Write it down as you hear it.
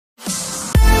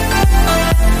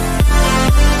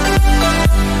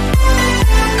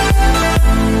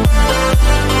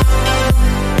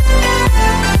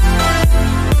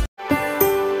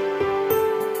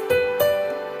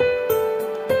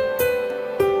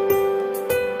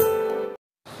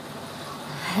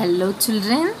Hello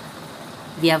children,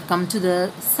 we have come to the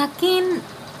second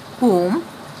poem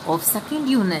of second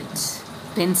unit,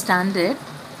 10th standard,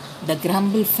 The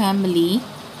Grumble Family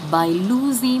by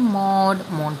Lucy Maud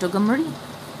Montgomery.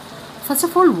 First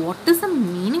of all, what is the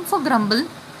meaning for grumble?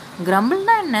 Grumble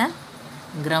na enna?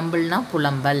 Grumble na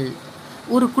புலம்பல்.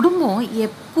 ஒரு குடும்பம்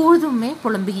எப்பொழுதுமே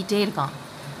புலம்பிக்கிட்டே இருக்கான்.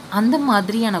 அந்த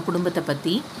மாதிரியான குடும்பத்தை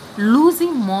பற்றி Lucy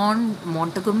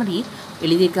மாண்டகமரி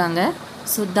எழுதியிருக்காங்க.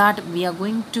 So that we are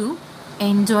going to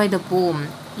enjoy the போம்.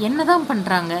 என்ன தான்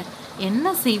பண்ணுறாங்க,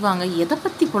 என்ன செய்வாங்க, எதை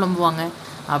பற்றி புலம்புவாங்க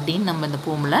அப்படின்னு நம்ம இந்த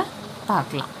போமில்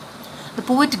பார்க்கலாம். The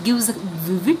poet gives a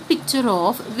vivid picture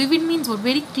of, vivid means a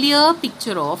very clear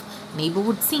picture of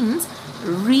neighborhood scenes.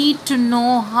 Read to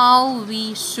know how we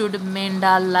should mend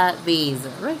our ways,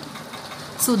 right?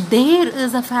 So there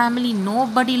is a family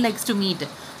nobody likes to meet.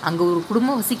 அங்கே ஒரு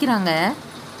குடும்பம் வசிக்கிறாங்க,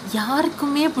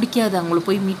 யாருக்குமே பிடிக்காது அவங்கள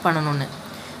போய் meet பண்ணணும்னு.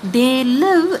 They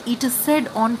live, it is said,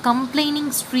 on complaining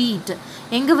street.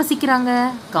 எங்கே வசிக்கிறாங்க?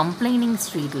 complaining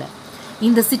streetல.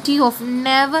 In the city of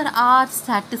never are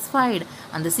satisfied.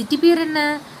 அந்த சிட்டி பேர் என்ன?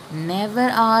 never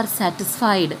are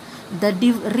satisfied. The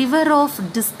river of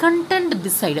discontent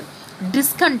beside.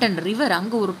 discontent river,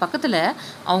 அங்கே ஒரு பக்கத்தில்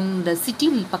அவங்க சிட்டி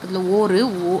பக்கத்தில் ஒரு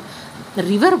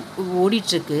ரிவர்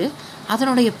ஓடிட்டுருக்கு.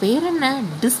 அதனுடைய பேர் என்ன?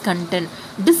 டிஸ்கண்டென்ட்.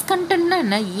 டிஸ்கண்டென்ட்னா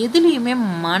என்ன? எதுலேயுமே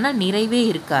மன நிறைவே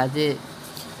இருக்காது.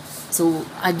 So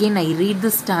again I read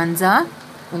the stanza,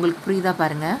 உங்களுக்கு புரியுதா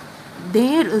பாருங்கள்.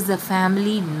 There is a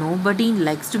family nobody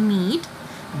likes to meet.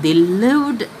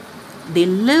 they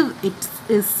live, it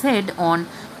is said, on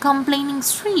complaining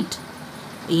street.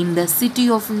 In the city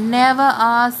of never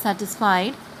are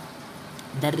satisfied,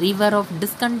 the river of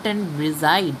discontent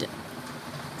reside.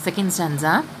 Second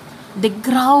stanza, they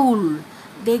growl.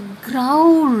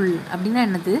 அப்படின்னா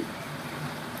என்னது?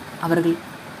 அவர்கள்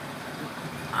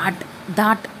at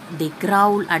that they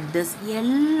growl at this.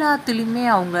 எல்லாத்துலேயுமே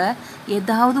அவங்க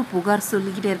ஏதாவது புகார்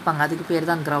சொல்லிக்கிட்டே இருப்பாங்க. அதுக்கு பேர்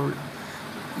தான் growl.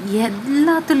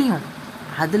 எல்லாத்துலேயும்,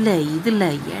 அதில் இதில்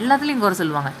எல்லாத்துலேயும் குறை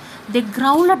சொல்லுவாங்க. they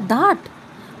growl at that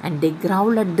and they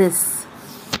growl at this.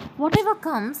 Whatever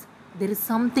comes, there is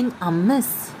something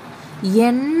amiss.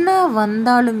 என்ன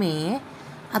வந்தாலுமே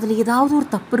அதில் ஏதாவது ஒரு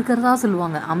தப்பு இருக்கிறதா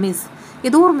சொல்லுவாங்க. அமிஸ்,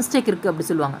 ஏதோ ஒரு மிஸ்டேக் இருக்குது அப்படி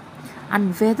சொல்லுவாங்க. And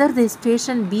whether the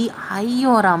station B high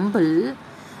R humble,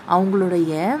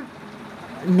 அவங்களுடைய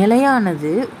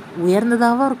நிலையானது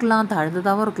உயர்ந்ததாகவும் இருக்கலாம்,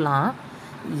 தாழ்ந்ததாகவும் இருக்கலாம்,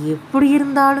 எப்படி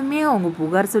இருந்தாலுமே அவங்க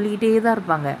புகார் சொல்லிக்கிட்டே தான்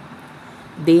இருப்பாங்க.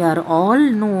 They are all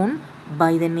known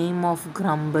by the name of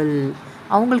crumble.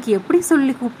 அவங்களுக்கு எப்படி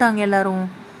சொல்லி கூப்பிட்டாங்க எல்லாரும்?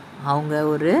 அவங்க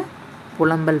ஒரு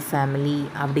புலம்பல் ஃபேமிலி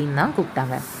அப்படின்னு தான்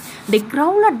கூப்பிட்டாங்க. they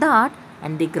growl at that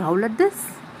and they growl at this.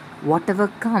 Whatever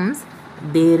comes,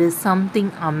 there is something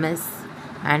amiss.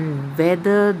 And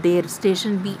whether their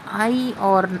station be high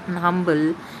or humble,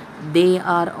 they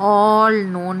are all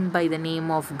known by the name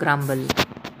of Grumble.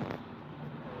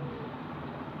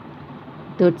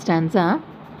 Third stanza,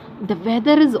 the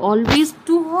weather is always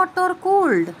too hot or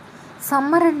cold.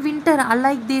 Summer and winter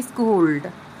alike they scold.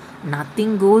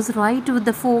 Nothing goes right with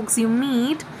the folks you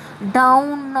meet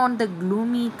down on the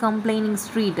gloomy complaining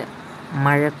street.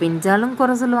 மழை பெஞ்சாலும்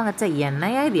குறை சொல்லுவாங்க. சே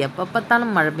என்னையா இது, எப்போ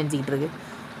பார்த்தாலும் மழை பெஞ்சிக்கிட்டு இருக்கு.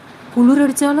 குளிர்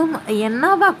அடித்தாலும்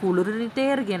என்னப்பா குளிர்கிட்டே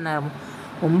இருக்கு, என்ன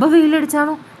ரொம்ப வெயில்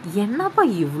அடித்தாலும் என்னப்பா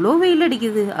இவ்வளோ வெயில்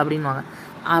அடிக்குது அப்படின்வாங்க.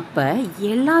 அப்போ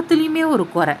எல்லாத்துலேயுமே ஒரு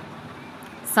குறை.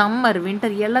 சம்மர்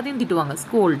வின்டர் எல்லாத்தையும் திட்டுவாங்க,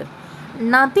 scold.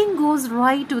 Nothing cos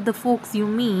right with the forks you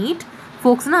meet.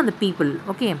 ஃபோக்ஸ்னால் அந்த people,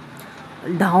 okay.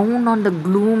 Down on the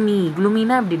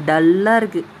க்ளூமினா இப்படி டல்லாக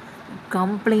இருக்குது.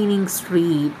 கம்ப்ளைனிங்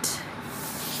ஸ்ட்ரீட்,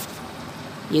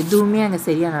 எதுவுமே அங்கே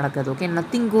சரியாக நடக்காது. ஓகே,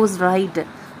 நத்திங் கோஸ் ரைட்,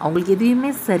 அவங்களுக்கு எதுவுமே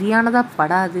சரியானதாக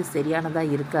படாது,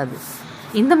 சரியானதாக இருக்காது.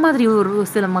 இந்த மாதிரி ஒரு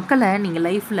சில மக்களை நீங்கள்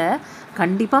லைஃப்பில்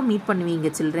கண்டிப்பாக மீட் பண்ணுவீங்க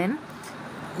சில்ட்ரன்.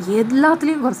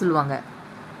 எல்லாத்துலேயும் குறை சொல்லுவாங்க,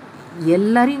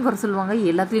 எல்லாரையும் குறை சொல்லுவாங்க,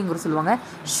 எல்லாத்துலேயும் குறை சொல்லுவாங்க.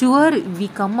 Sure we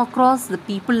come across the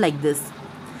people like this.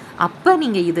 அப்போ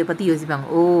நீங்கள் இதை பற்றி யோசிப்பாங்க,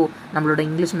 ஓ நம்மளோட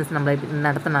இங்கிலீஷ் மிஸ் நம்மளை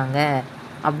நடத்தினாங்க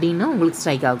அப்படின்னு உங்களுக்கு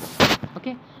ஸ்ட்ரைக் ஆகும்.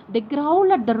 Okay, they growl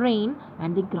at the rain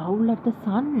and they growl at the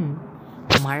sun.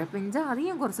 மழை பெஞ்சால்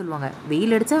அதையும் குறை சொல்லுவாங்க,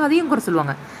 வெயில் அடித்தா அதையும் குறை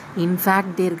சொல்லுவாங்க.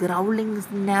 In fact their growling is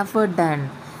never done.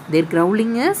 their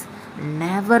growling is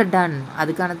never done.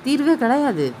 அதுக்கான தீர்வே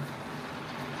கிடையாது.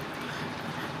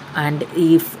 And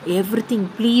if everything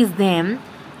please them,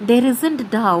 there isn't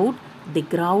doubt, they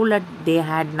growl at they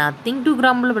had nothing to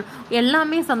grumble about.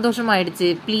 எல்லாமே சந்தோஷமாயிடுச்சு,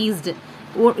 ப்ளீஸ்டு,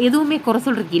 எதுவுமே குறை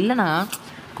சொல்கிறதுக்கு இல்லைனா,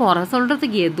 குறை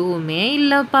சொல்கிறதுக்கு எதுவுமே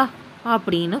இல்லைப்பா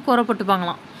அப்படின்னு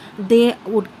குறைப்பட்டுப்பாங்களாம். they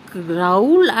would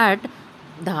growl at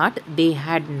that they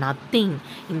had nothing.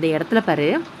 இந்த இடத்துல பாரு,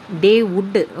 they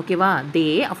would, ஓகேவா,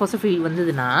 they அப்போஸ்ட்ரோஃபி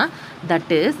வந்ததுன்னா that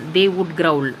is they would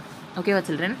growl. ஓகேவா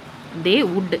சில்ட்ரன்? தே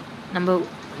வுட், நம்ம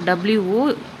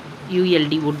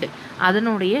WOULD வுட்,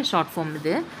 அதனுடைய ஷார்ட் ஃபார்ம்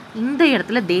இது. இந்த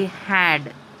இடத்துல தே ஹேட்.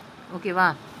 ஓகேவா?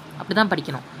 அப்படி தான்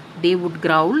படிக்கணும். They would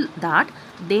Graul that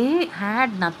they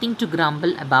had nothing to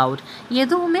crumble about.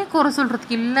 எதுவுமே குறை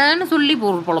சொல்கிறதுக்கு இல்லைன்னு சொல்லி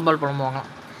புலம்புவாங்களாம்.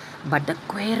 பட் த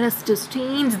குயரஸ்ட்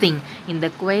ஸ்ட்ரேஞ்ச் திங்,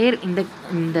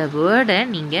 இந்த வேர்டை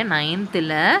நீங்கள் 9th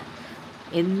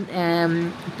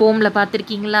போமில்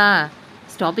பார்த்துருக்கீங்களா?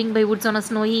 Stopping by Woods on a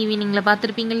snowy ஈவினிங்கில்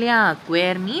பார்த்துருப்பீங்க இல்லையா?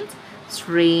 Queer means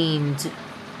strange.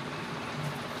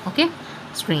 Okay,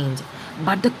 strange.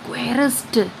 But the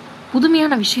குயரஸ்ட்,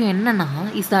 புதுமையான விஷயம் என்னன்னா,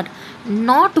 is that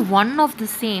not one of the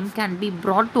same can be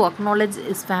brought to acknowledge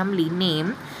his family name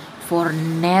for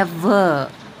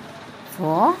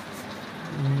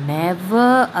never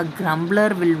a grumbler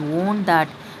will own that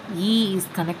he is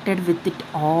connected with it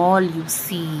all you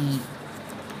see.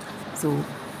 So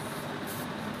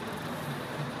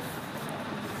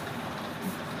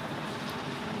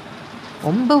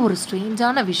ரொம்ப ஒரு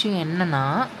ஸ்ட்ரேஞ்சான விஷயம் என்னன்னா,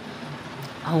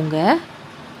 அவங்க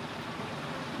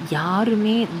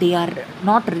யாருமே they are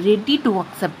not ready to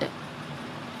accept.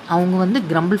 அவங்க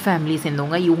crumble family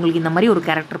சேர்ந்தவங்க. இவங்களுக்கு இந்த மாதிரி ஒரு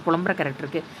கேரக்டர், புலம்புற கேரக்டர்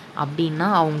இருக்குது அப்படின்னா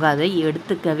அவங்க அதை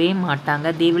எடுத்துக்கவே மாட்டாங்க.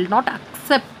 They will not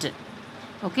accept.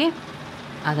 Okay,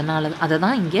 அதனால் அதை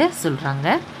தான் இங்கே சொல்கிறாங்க.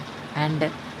 அண்டு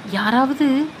யாராவது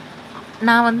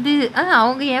நான்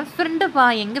அவங்க என் ஃப்ரெண்டுப்பா,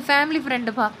 எங்கள் ஃபேமிலி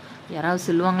ஃப்ரெண்டுப்பா, யாராவது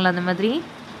சொல்லுவாங்களா அந்த மாதிரி?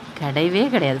 கிடையவே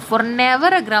கிடையாது. For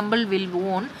never a crumble will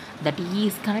own that he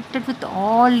is connected with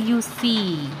all you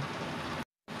see.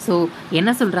 So என்ன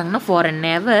சொல்கிறாங்கன்னா, for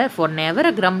never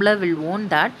a கிரம்பிளர் will own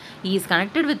that he is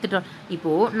connected with it all.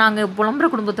 இப்போது நாங்கள் புலம்புற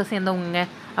குடும்பத்தை சேர்ந்தவங்க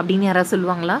அப்படின்னு யாராவது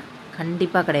சொல்லுவாங்களா?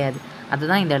 கண்டிப்பாக கிடையாது.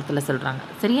 அதுதான் இந்த இடத்துல சொல்கிறாங்க.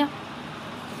 சரியா?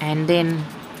 And then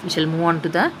we shall move on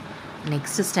to the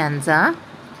next stanza.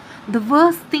 The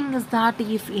worst thing is that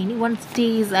if anyone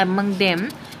stays among them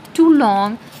too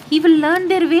long, he will learn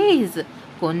their ways.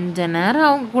 கொஞ்ச நேரம்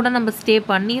அவங்க கூட நம்ம ஸ்டே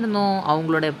பண்ணியிருந்தோம்,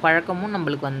 அவங்களோட பழக்கமும்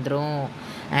நம்மளுக்கு வந்துடும்.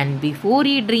 And before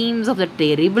he dreams of the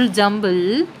terrible jumble,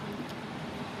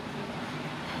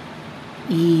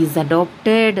 he is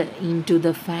adopted into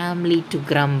the family to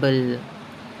grumble.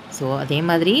 So அதே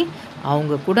மாதிரி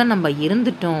அவங்க கூட நம்ம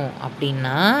இருந்துட்டோம்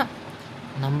அப்படின்னா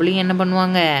நம்மளையும் என்ன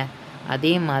பண்ணுவாங்க?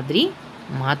 அதே மாதிரி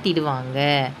மாற்றிடுவாங்க.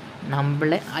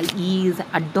 நம்மளை is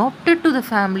adopted to the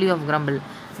family of grumble,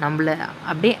 நம்மளை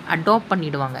அப்படியே அடாப்ட்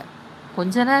பண்ணிவிடுவாங்க.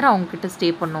 கொஞ்ச நேரம் அவங்கக்கிட்ட ஸ்டே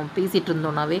பண்ணோம், பேசிகிட்டு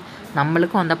இருந்தோன்னாவே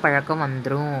நம்மளுக்கும் அந்த பழக்கம்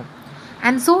வந்துடும்.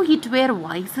 And so it where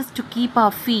vices to keep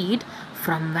our feet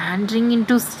from wandering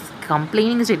into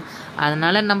complaining state.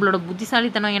 அதனால் நம்மளோட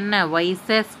புத்திசாலித்தனம் என்ன?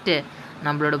 வைசஸ்ட்,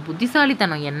 நம்மளோட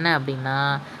புத்திசாலித்தனம் என்ன அப்படின்னா,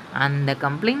 அந்த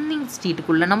கம்ப்ளைனிங்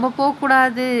ஸ்ட்ரீட்டுக்குள்ளே நம்ம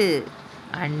போகக்கூடாது.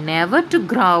 And never to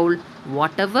growl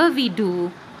whatever we do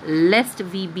lest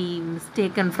we be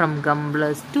mistaken from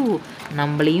grumblers too.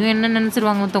 நம்மளையும் என்ன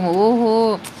நினச்சிருவாங்க மற்றவங்க, ஓஹோ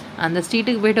அந்த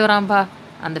ஸ்ட்ரீட்டுக்கு போயிட்டு வரான்ப்பா,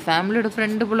 அந்த ஃபேமிலியோட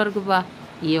ஃப்ரெண்டு போல இருக்குப்பா,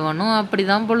 இவனும் அப்படி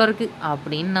தான் போல இருக்கு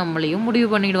அப்படின்னு நம்மளையும் முடிவு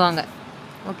பண்ணிவிடுவாங்க.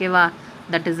 ஓகேவா?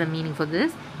 That is the meaning for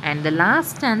this. And the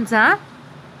last stanza,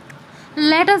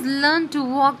 let us learn to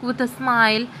walk with a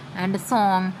smile and a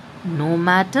song, no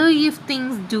matter if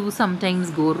things do sometimes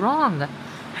go wrong.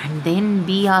 And then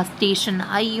be our station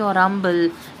high or humble,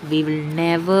 we will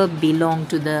never belong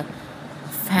to the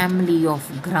family of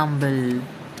grumble.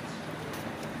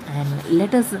 And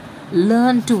let us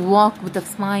learn to walk with a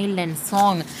smile and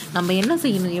song. நம்ம என்ன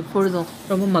செய்யணும்? எப்பொழுதும்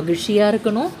ரொம்ப மகிழ்ச்சியாக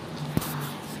இருக்கணும்.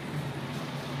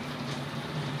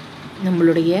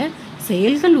 நம்மளுடைய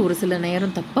செயல்கள் ஒரு சில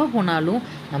நேரம் தப்பாக போனாலும்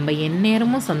நம்ம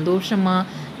எந்நேரமும் சந்தோஷமாக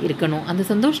இருக்கணும். அந்த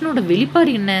சந்தோஷனோட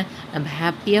வெளிப்பாடு என்ன? நம்ம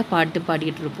ஹாப்பியாக பாட்டு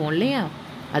பாடிக்கிட்டு இருப்போம் இல்லையா?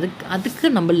 அதுக்கு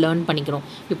நம்ம லேர்ன் பண்ணிக்கிறோம்.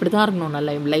 இப்படி தான் இருக்கணும்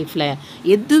நல்ல லைஃப்பில்.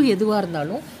 எதுவாக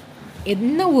இருந்தாலும்,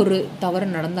 என்ன ஒரு தவறு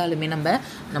நடந்தாலுமே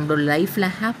நம்மளோட லைஃப்பில்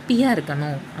ஹாப்பியாக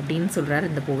இருக்கணும் அப்படின்னு சொல்கிறார்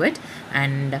இந்த போவட்.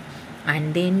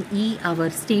 And then our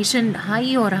station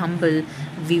high or humble,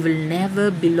 we will never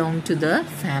belong to the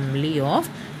family of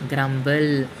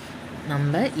grumble.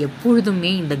 நம்ம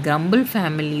எப்பொழுதுமே இந்த கிரம்பிள்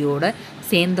ஃபேமிலியோட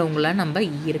சேர்ந்தவங்களாக நம்ம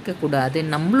இருக்கக்கூடாது.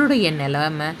 நம்மளுடைய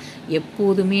நிலைமை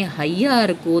எப்போதுமே ஹையாக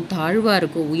இருக்கோ தாழ்வாக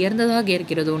இருக்கோ, உயர்ந்ததாக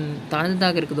இருக்கிறதோ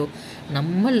தாழ்ந்ததாக இருக்கிறதோ,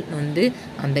 நம்ம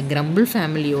அந்த கிரம்பிள்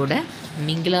ஃபேமிலியோட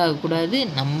மிங்கிளாகக்கூடாது.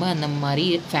 நம்ம அந்த மாதிரி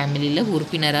ஃபேமிலியில்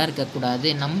உறுப்பினராக இருக்கக்கூடாது.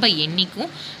 நம்ம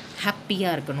என்றைக்கும்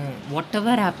ஹாப்பியாக இருக்கணும். What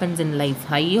ever happens in life,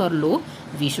 high R low,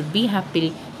 we should be happy.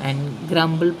 And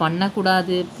crumble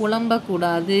பண்ணக்கூடாது,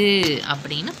 புலம்பக்கூடாது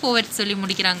அப்படின்னு போவட் சொல்லி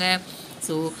முடிக்கிறாங்க.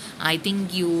 So I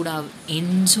think you would have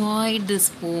enjoyed this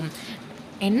போம்.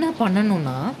 என்ன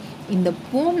பண்ணணும்னா, இந்த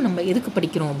போம் நம்ம எதுக்கு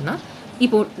படிக்கிறோம் அப்படின்னா,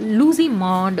 இப்போது லூசி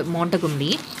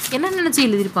மாண்டகமரி என்ன நினச்சி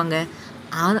எழுதியிருப்பாங்க,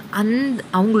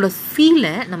 அவங்களோட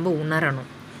ஃபீலை நம்ம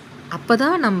உணரணும். அப்போ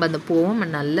தான் நம்ம அந்த போம்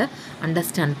நல்லா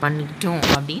அண்டர்ஸ்டாண்ட் பண்ணிக்கிட்டோம்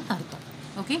அப்படின்னு அர்த்தம்.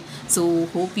 Okay, so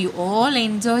hope you all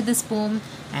enjoy this போம்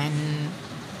அண்ட்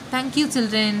தேங்க்யூ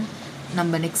சில்ட்ரன்.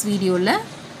 நம்ம நெக்ஸ்ட் வீடியோவில்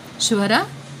ஷுவராக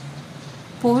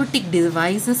poetic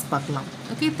devices பார்க்கலாம்.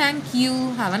 Okay, thank you.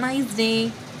 Have a nice day.